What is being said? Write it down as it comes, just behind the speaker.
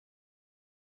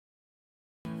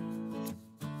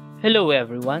Hello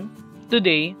everyone.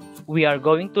 Today, we are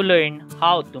going to learn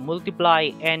how to multiply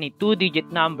any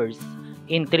two-digit numbers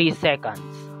in 3 seconds.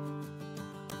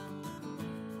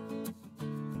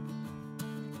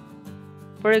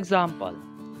 For example,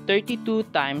 32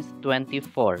 times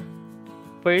 24.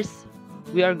 First,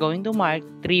 we are going to mark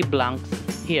 3 blanks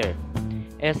here,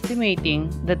 estimating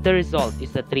that the result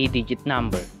is a 3-digit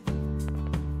number.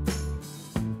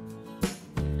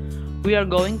 We are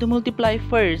going to multiply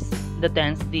first the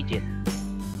tens digit.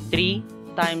 3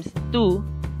 times 2,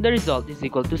 the result is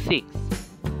equal to 6.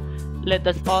 Let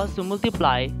us also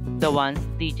multiply the ones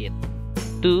digit.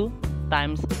 2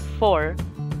 times 4,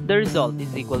 the result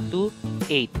is equal to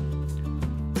 8.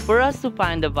 For us to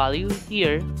find the value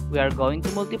here, we are going to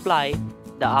multiply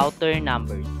the outer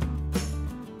numbers.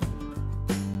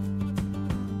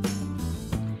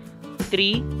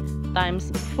 3 times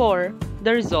 4,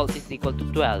 the result is equal to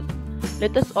 12.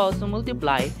 Let us also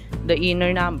multiply the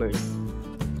inner numbers.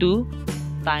 2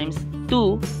 times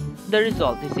 2, the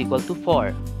result is equal to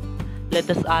 4. Let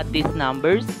us add these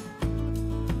numbers.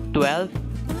 12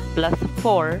 plus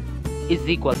 4 is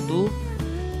equal to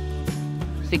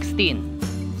 16.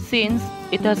 Since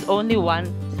it has only one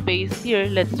space here,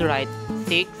 let's write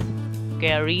 6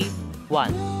 carry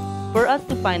 1. For us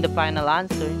to find the final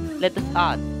answer, let us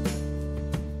add.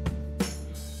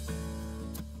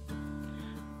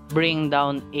 Bring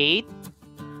down 8.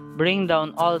 Bring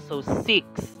down also 6.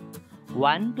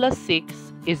 1 plus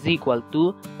 6 is equal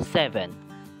to 7.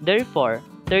 Therefore,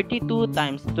 32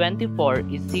 times 24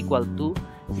 is equal to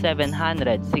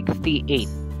 768.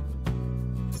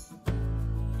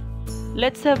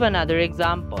 Let's have another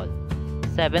example.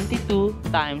 72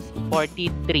 times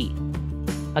 43.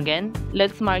 Again,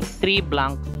 let's mark 3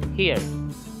 blanks here.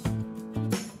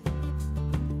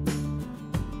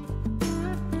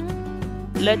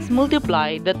 Let's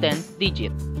multiply the tens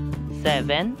digit.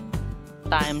 7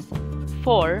 times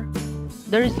 4,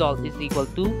 the result is equal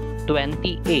to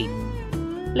 28.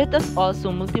 Let us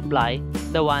also multiply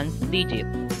the ones digit.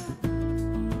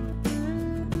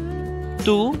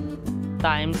 2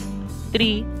 times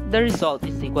 3, the result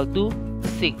is equal to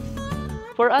 6.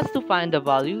 For us to find the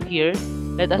value here,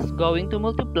 let us going to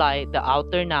multiply the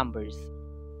outer numbers.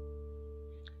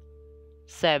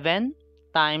 7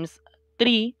 times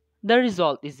 3, the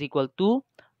result is equal to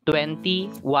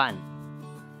 21.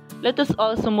 Let us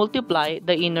also multiply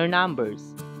the inner numbers.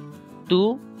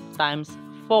 2 times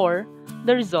 4,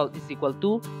 the result is equal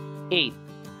to 8.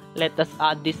 Let us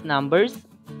add these numbers.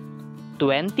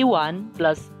 21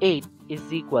 plus 8 is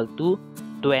equal to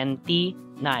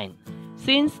 29.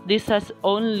 Since this has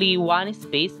only one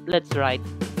space, let's write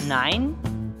 9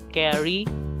 carry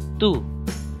 2.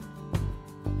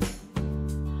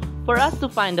 For us to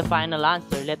find the final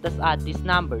answer, let us add these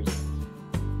numbers.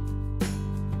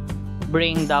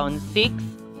 Bring down 6.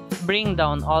 Bring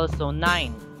down also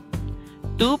 9.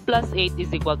 2 plus 8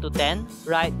 is equal to 10.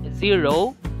 Write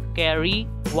 0 carry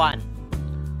 1.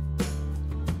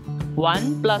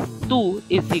 1 plus 2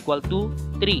 is equal to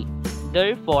 3.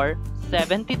 Therefore,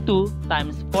 72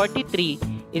 times 43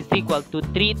 is equal to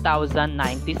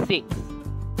 3096.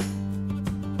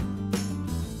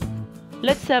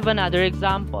 Let's have another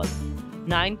example.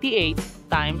 98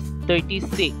 times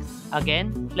 36.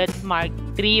 Again, let's mark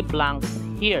 3 blanks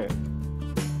here.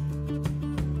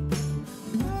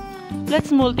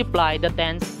 Let's multiply the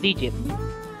tens digit.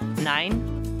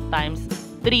 9 times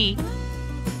 3,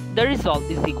 the result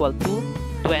is equal to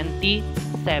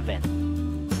 27.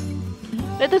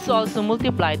 Let us also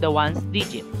multiply the ones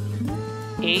digit.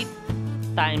 8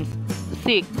 times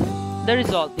 6, the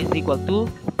result is equal to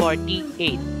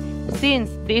 48.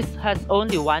 Since this has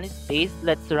only one space,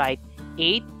 let's write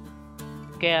 8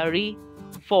 carry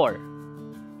 4.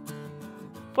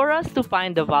 For us to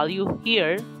find the value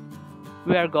here,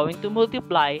 we are going to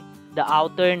multiply the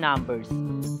outer numbers.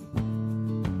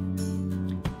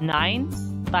 9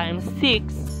 times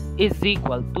 6 is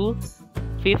equal to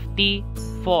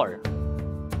 54.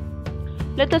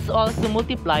 Let us also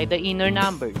multiply the inner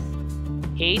numbers.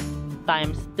 8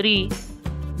 times 3,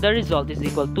 the result is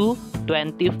equal to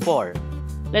 24.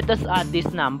 Let us add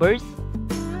these numbers.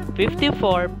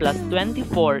 54 plus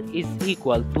 24 is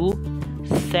equal to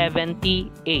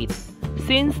 78.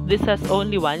 Since this has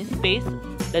only one space,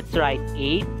 let's write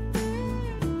 8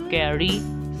 carry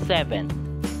 7.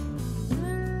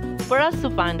 For us to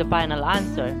find the final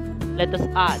answer, let us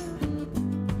add.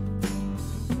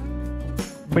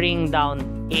 Bring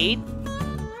down 8.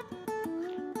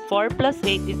 4 plus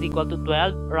 8 is equal to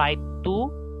 12. Write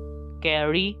 2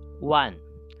 carry 1.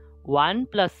 1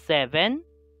 plus 7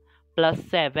 plus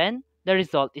 7, the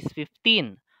result is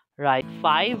 15. Write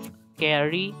 5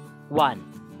 carry 1.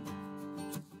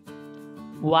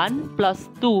 1 plus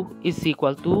 2 is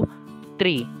equal to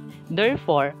 3.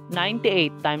 Therefore,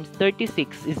 98 times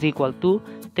 36 is equal to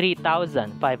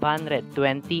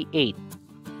 3,528.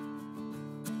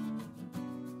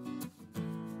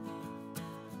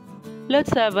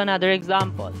 Let's have another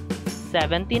example.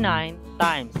 79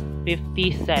 times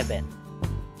 57.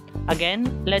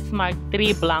 Again, let's mark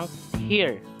 3 blanks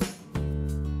here.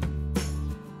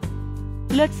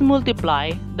 Let's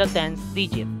multiply the tens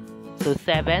digit. So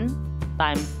 7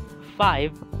 times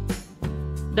 5,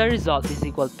 the result is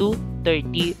equal to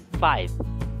 35.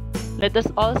 Let us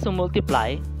also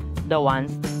multiply the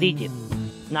ones digit.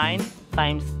 9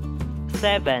 times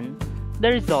 7,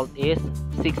 the result is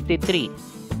 63.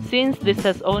 Since this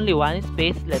has only one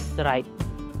space, let's write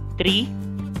 3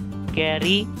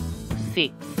 carry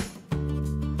 6.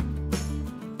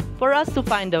 For us to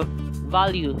find the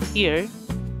value here,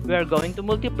 we are going to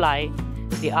multiply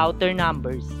the outer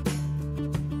numbers.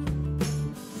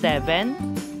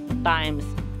 7 times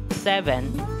 7,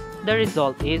 the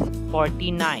result is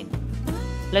 49.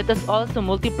 Let us also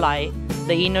multiply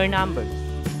the inner numbers.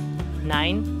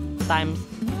 9 times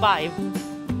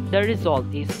 5, the result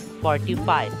is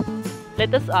 45.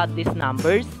 Let us add these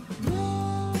numbers.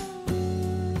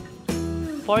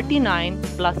 49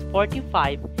 plus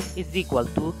 45 is equal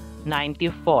to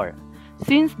 94.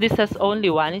 Since this has only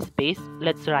one space,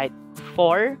 let's write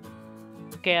 4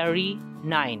 carry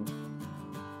 9.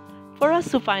 For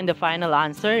us to find the final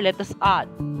answer, let us add.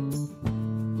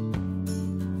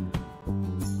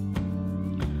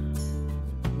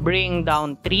 Bring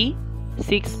down 3.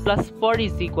 6 plus 4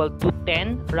 is equal to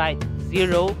 10. Write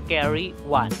 0 carry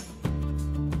 1.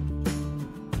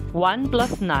 1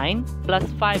 plus 9 plus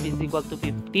 5 is equal to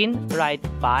 15. Write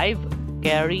 5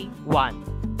 carry 1.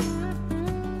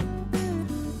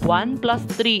 1 plus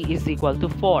 3 is equal to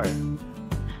 4.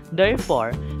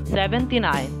 Therefore,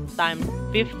 79 times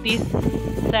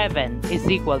 57 is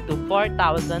equal to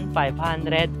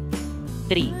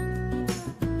 4,503.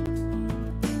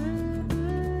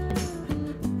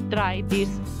 Try this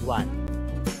one.